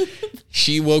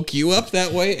 She woke you up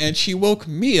that way, and she woke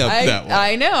me up that way.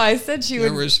 I know. I said she would.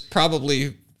 There was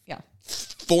probably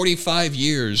 45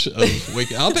 years of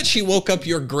waking. I'll bet she woke up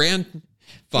your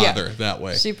grandfather that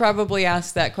way. She probably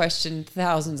asked that question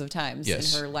thousands of times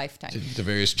in her lifetime. The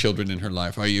various children in her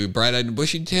life. Are you bright-eyed and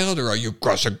bushy-tailed, or are you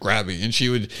cross and crabby? And she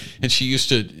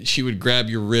would grab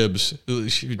your ribs.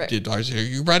 She did. I say, are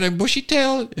you bright-eyed and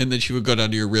bushy-tailed? And then she would go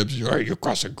down to your ribs. Are you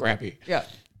cross and crabby? Yeah.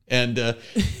 And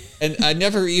I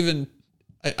never even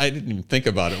I didn't even think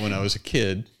about it when I was a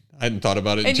kid. I hadn't thought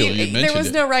about it until you mentioned it. There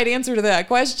was no right answer to that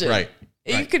question. Right.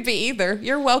 You could be either.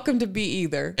 You're welcome to be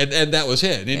either. And that was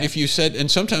it. And if you said, and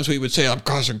sometimes we would say, I'm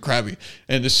cross and crabby.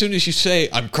 And as soon as you say,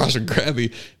 I'm cross and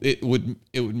crabby, it would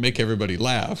make everybody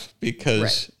laugh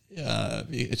because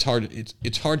it's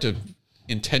hard to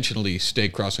intentionally stay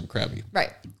cross and crabby.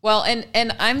 Right. Well,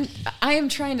 and I am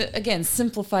trying to, again,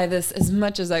 simplify this as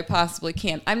much as I possibly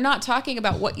can. I'm not talking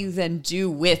about what you then do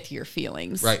with your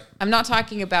feelings. Right. I'm not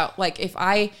talking about like if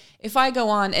I go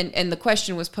on and the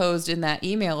question was posed in that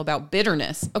email about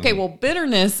bitterness. Okay, well,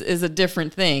 bitterness is a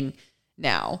different thing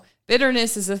now.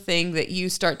 Bitterness is a thing that you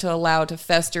start to allow to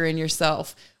fester in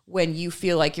yourself when you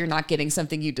feel like you're not getting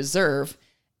something you deserve.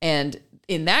 And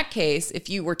in that case, if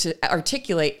you were to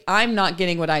articulate, I'm not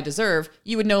getting what I deserve,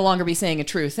 you would no longer be saying a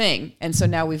true thing. And so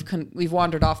now we've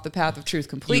wandered off the path of truth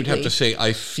completely. You'd have to say,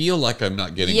 I feel like I'm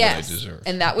not getting what I deserve.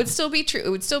 And that would still be true. It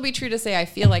would still be true to say, I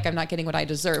feel like I'm not getting what I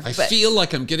deserve. I feel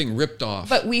like I'm getting ripped off.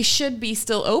 But we should be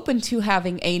still open to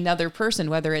having another person,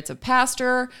 whether it's a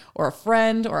pastor or a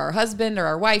friend or our husband or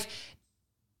our wife.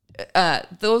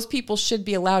 Those people should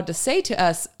be allowed to say to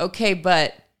us, okay,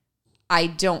 but I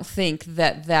don't think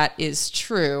that is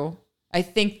true. I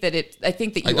think that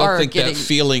that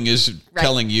feeling is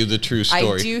telling you the true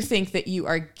story. I do think that you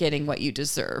are getting what you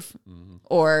deserve. Mm-hmm.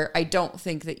 Or I don't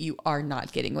think that you are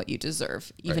not getting what you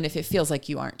deserve, even if it feels like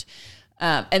you aren't.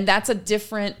 And that's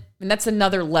that's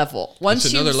another level.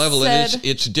 It's another level, and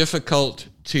it's difficult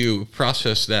to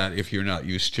process that if you're not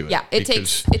used to it. Yeah, it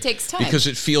takes time. Because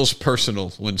it feels personal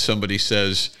when somebody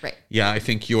says, yeah, I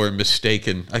think you're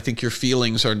mistaken. I think your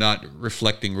feelings are not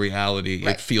reflecting reality.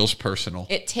 Right. It feels personal.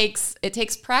 It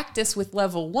takes practice with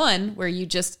level 1 where you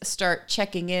just start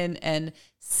checking in and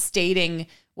stating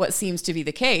what seems to be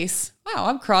the case. Wow,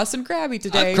 I'm cross and crabby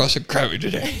today. I'm cross and crabby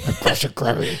today.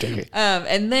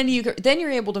 And then you're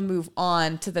able to move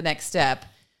on to the next step.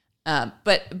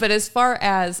 But as far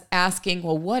as asking,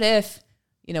 well, what if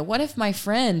my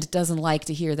friend doesn't like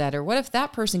to hear that? Or what if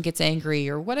that person gets angry?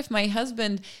 Or what if my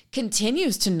husband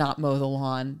continues to not mow the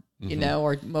lawn,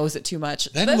 or mows it too much?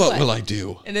 Then what will I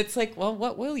do? And it's like, well,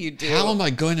 what will you do? How am I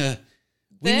going to...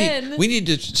 We need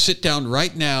to sit down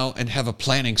right now and have a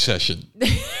planning session.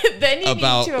 Then you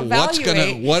about need to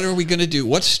evaluate. What are we going to do?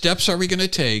 What steps are we going to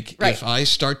take if I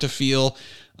start to feel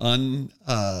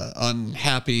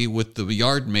unhappy with the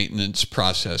yard maintenance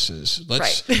processes?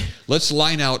 Let's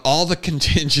line out all the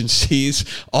contingencies,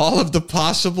 all of the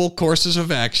possible courses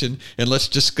of action, and let's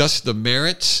discuss the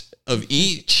merits of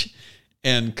each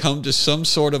and come to some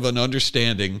sort of an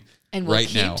understanding. And we'll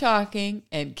keep talking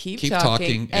and keep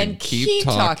talking and keep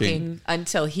talking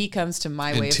until he comes to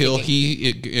my way of thinking. Until he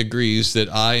agrees that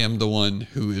I am the one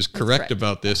who is correct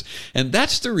about this. And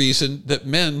that's the reason that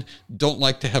men don't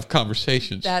like to have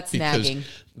conversations. That's nagging.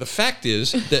 The fact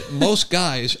is that most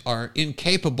guys are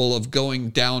incapable of going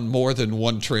down more than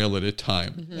one trail at a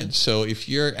time. Mm-hmm. And so if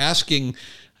you're asking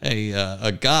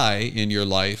a guy in your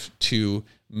life to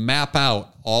map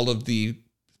out all of the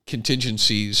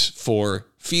contingencies for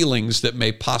feelings that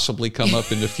may possibly come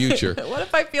up in the future. What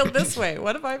if I feel this way?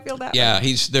 What if I feel that way? Yeah,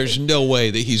 there's no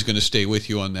way that he's going to stay with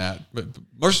you on that. But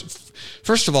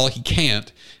first of all, he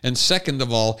can't, and second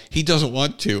of all, he doesn't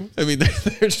want to. I mean,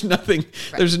 there's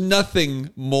nothing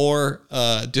more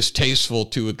distasteful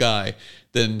to a guy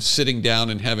than sitting down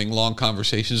and having long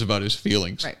conversations about his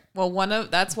feelings. Right. Well,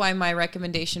 that's why my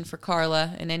recommendation for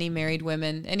Carla and any married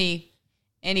women,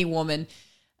 any woman,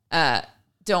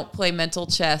 don't play mental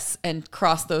chess and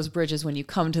cross those bridges when you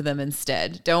come to them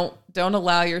instead. Don't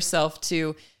allow yourself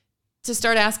to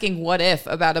start asking what if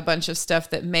about a bunch of stuff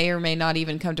that may or may not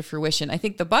even come to fruition. I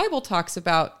think the Bible talks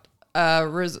about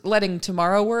letting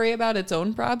tomorrow worry about its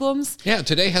own problems. Yeah,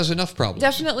 today has enough problems.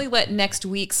 Definitely let next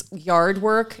week's yard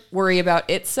work worry about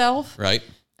itself. Right.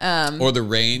 Or the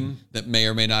rain that may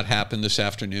or may not happen this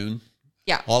afternoon.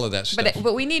 Yeah. All of that stuff.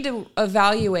 But we need to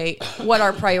evaluate what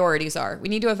our priorities are. We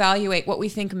need to evaluate what we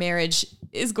think marriage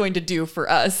is going to do for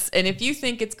us. And if you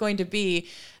think it's going to be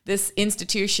this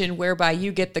institution whereby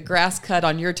you get the grass cut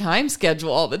on your time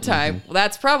schedule all the time, well,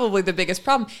 that's probably the biggest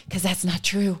problem, because that's not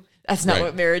true. That's not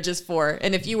what marriage is for.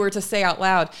 And if you were to say out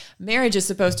loud, marriage is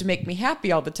supposed to make me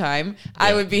happy all the time,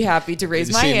 I would be happy to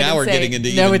raise my hand now and we're say, getting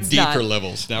into no, even it's deeper not.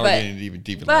 levels. Now we're getting into even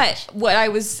deeper levels. But what I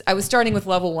was starting with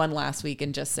level 1 last week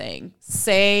and just saying,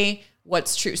 say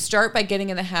what's true. Start by getting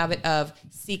in the habit of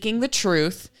seeking the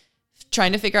truth,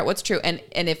 trying to figure out what's true. And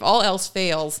if all else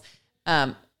fails,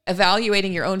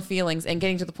 evaluating your own feelings and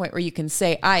getting to the point where you can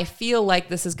say, I feel like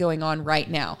this is going on right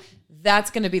now.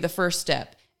 That's going to be the first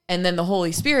step. And then the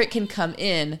Holy Spirit can come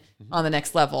in on the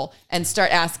next level and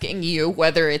start asking you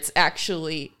whether it's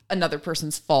actually another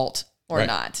person's fault or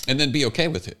not. And then be okay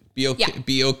with it.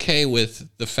 Be okay with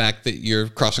the fact that you're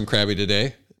crossing crabby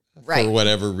today for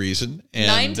whatever reason. And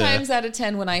 9 times out of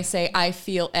 10, when I say I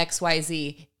feel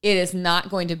XYZ, it is not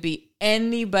going to be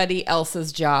anybody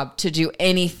else's job to do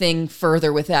anything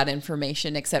further with that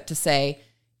information except to say,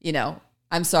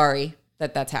 I'm sorry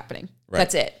that that's happening. Right.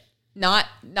 That's it. Not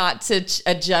to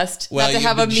adjust, not to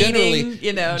have a meeting,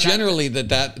 Generally,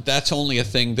 that's only a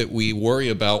thing that we worry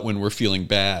about when we're feeling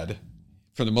bad.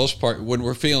 For the most part, when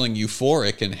we're feeling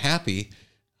euphoric and happy,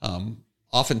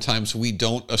 oftentimes we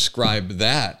don't ascribe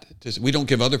that. We don't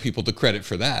give other people the credit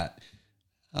for that.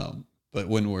 But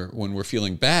when we're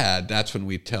feeling bad, that's when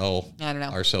we tell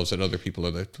ourselves that other people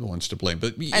are the ones to blame.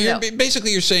 But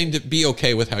basically, you're saying to be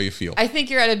okay with how you feel. I think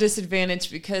you're at a disadvantage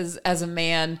because as a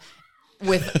man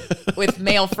with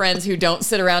male friends who don't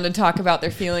sit around and talk about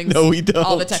their feelings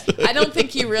all the time, I don't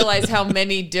think you realize how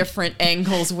many different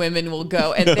angles women will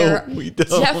go. And there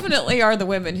definitely are the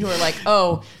women who are like,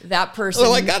 oh, that person.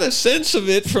 Well, I got a sense of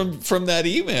it from that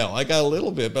email. I got a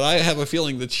little bit, but I have a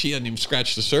feeling that she hadn't even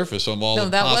scratched the surface of all the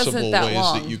possible ways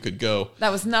that you could go. That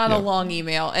was not a long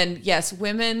email. And yes,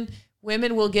 women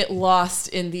will get lost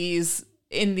in these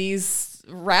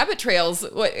rabbit trails,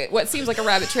 what seems like a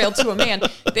rabbit trail to a man.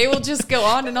 They will just go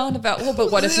on and on about, well, but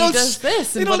what if he does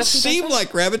this? And they don't seem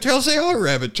like rabbit trails. They are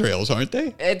rabbit trails, aren't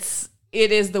they?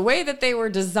 It is the way that they were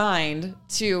designed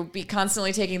to be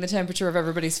constantly taking the temperature of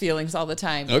everybody's feelings all the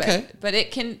time. Okay. But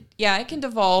it can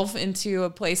devolve into a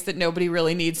place that nobody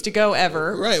really needs to go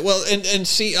ever. Right. Well, and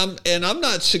see, I'm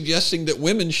not suggesting that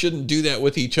women shouldn't do that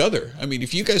with each other. I mean,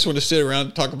 if you guys want to sit around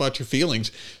and talk about your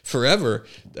feelings forever,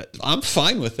 I'm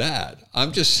fine with that.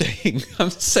 I'm just saying,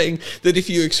 that if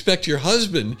you expect your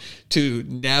husband to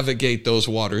navigate those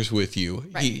waters with you,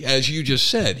 he, as you just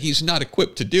said, he's not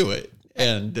equipped to do it.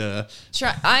 And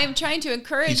I'm trying to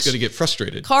encourage. He's going to get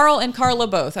frustrated. Carl and Carla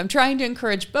both. I'm trying to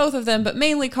encourage both of them, but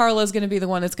mainly Carla is going to be the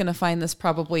one that's going to find this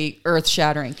probably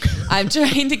earth-shattering. I'm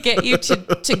trying to get you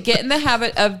to get in the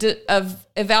habit of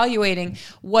evaluating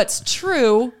what's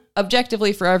true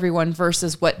objectively for everyone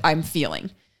versus what I'm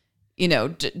feeling.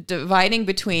 Dividing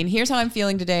between here's how I'm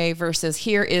feeling today versus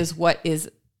here is what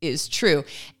is true,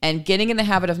 and getting in the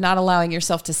habit of not allowing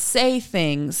yourself to say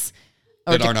things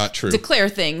that are not true. Declare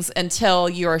things until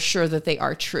you are sure that they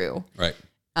are true. Right.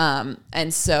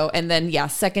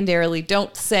 Secondarily,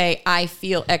 don't say I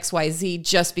feel XYZ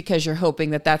just because you're hoping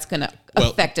that that's going to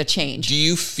affect a change. Do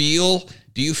you feel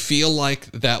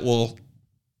like that will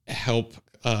help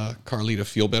Carlita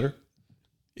feel better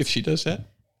if she does that?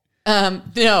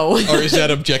 No. Or is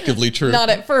that objectively true? Not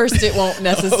at first. It won't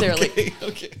necessarily.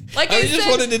 Okay. Like I just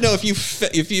wanted to know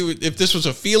if this was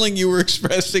a feeling you were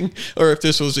expressing, or if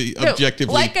this was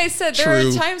objectively. Like I said, there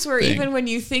are times where even when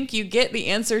you think you get the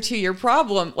answer to your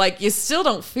problem, like you still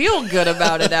don't feel good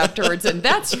about it afterwards, and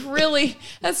it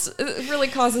really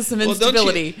causes some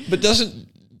instability.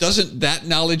 Doesn't that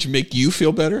knowledge make you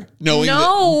feel better? Knowing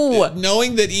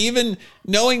that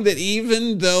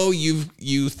even though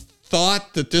you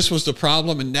thought that this was the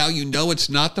problem and now you know it's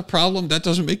not the problem, that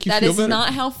doesn't make you feel better? That is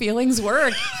not how feelings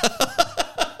work.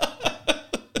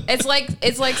 It's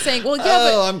like saying, well,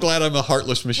 but I'm glad I'm a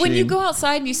heartless machine. When you go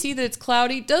outside and you see that it's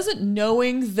cloudy, doesn't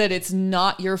knowing that it's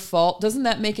not your fault, doesn't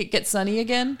that make it get sunny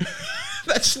again?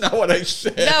 That's not what I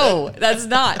said. No, that's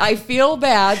not. I feel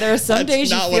bad. There are some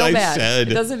days you feel bad.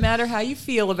 Said. It doesn't matter how you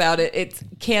feel about it. It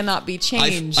cannot be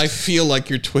changed. I feel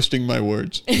like you're twisting my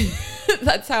words.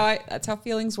 That's how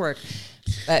feelings work.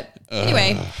 But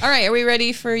anyway, all right. Are we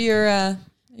ready for your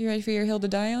hill to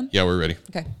die on? Yeah, we're ready.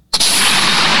 Okay.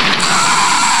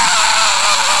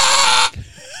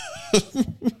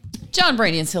 John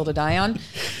Branian's hill to die on.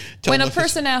 When a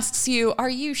person asks you, are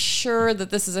you sure that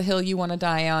this is a hill you want to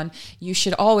die on? You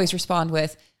should always respond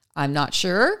with, I'm not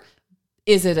sure.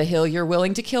 Is it a hill you're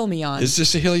willing to kill me on? Is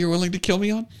this a hill you're willing to kill me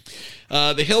on?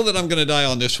 The hill that I'm going to die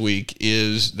on this week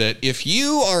is that if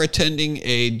you are attending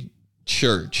a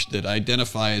church that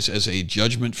identifies as a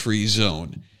judgment-free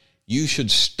zone, you should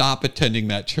stop attending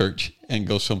that church and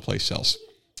go someplace else.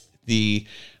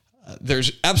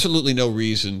 There's absolutely no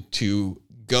reason to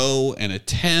go and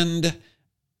attend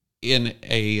in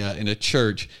a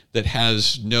church that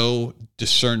has no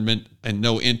discernment and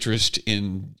no interest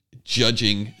in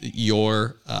judging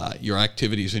your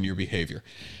activities and your behavior.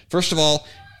 First of all,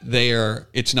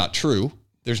 it's not true.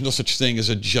 There's no such thing as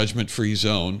a judgment-free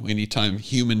zone. Anytime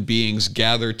human beings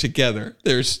gather together,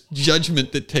 there's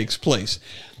judgment that takes place.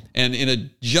 And in a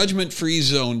judgment-free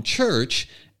zone church,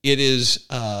 it's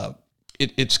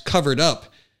covered up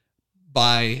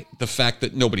by the fact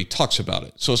that nobody talks about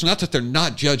it. So it's not that they're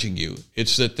not judging you.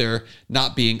 It's that they're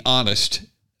not being honest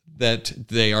that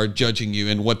they are judging you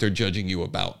and what they're judging you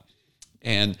about.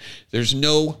 And there's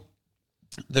no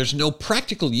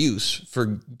practical use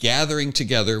for gathering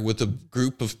together with a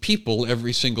group of people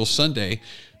every single Sunday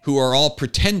who are all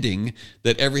pretending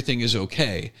that everything is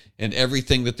okay and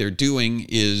everything that they're doing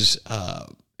is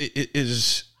that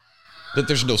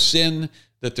there's no sin,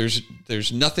 that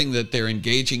there's nothing that they're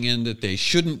engaging in that they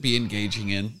shouldn't be engaging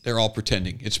in. They're all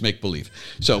pretending. It's make-believe.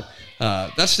 So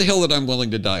that's the hill that I'm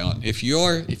willing to die on. If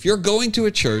you're going to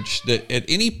a church that at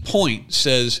any point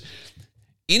says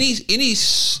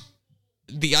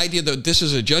the idea that this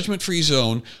is a judgment-free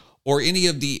zone, or any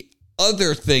of the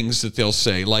other things that they'll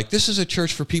say, like this is a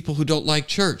church for people who don't like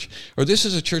church, or this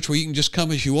is a church where you can just come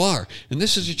as you are, and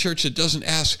this is a church that doesn't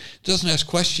ask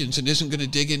questions and isn't going to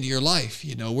dig into your life.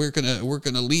 We're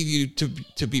gonna leave you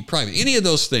to be private. Any of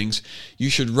those things, you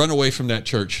should run away from that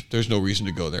church. There's no reason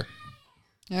to go there.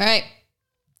 All right,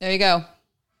 there you go.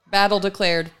 Battle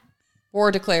declared,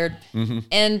 war declared,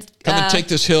 and come and take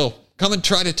this hill. Come and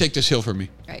try to take this hill for me.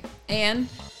 Right. And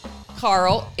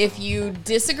Carl, if you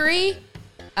disagree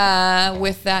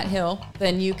with that hill,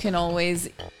 then you can always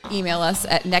email us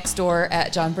at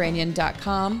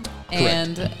nextdoor@johnbranion.com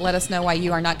and let us know why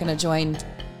you are not going to join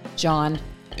John,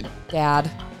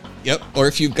 Dad. Yep. Or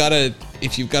if you've got a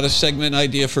segment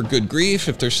idea for Good Grief,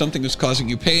 if there's something that's causing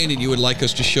you pain and you would like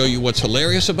us to show you what's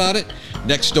hilarious about it,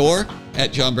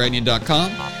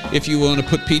 nextdoor@johnbranion.com. If you want to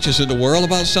put peaches in the whirl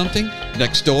about something,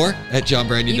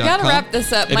 nextdoor@johnbranion.com. You got to wrap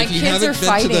this up. My kids are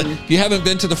fighting. If you haven't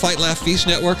been to the Fight Laugh Feast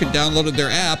Network and downloaded their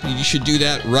app, you should do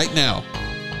that right now.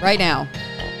 Right now.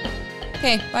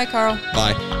 Okay. Bye, Carl.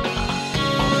 Bye.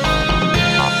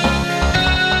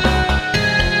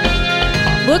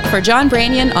 Look for John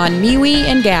Branion on MeWe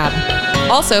and Gab.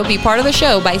 Also, be part of the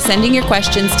show by sending your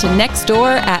questions to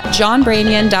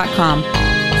nextdoor@johnbranion.com.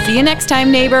 See you next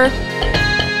time, neighbor.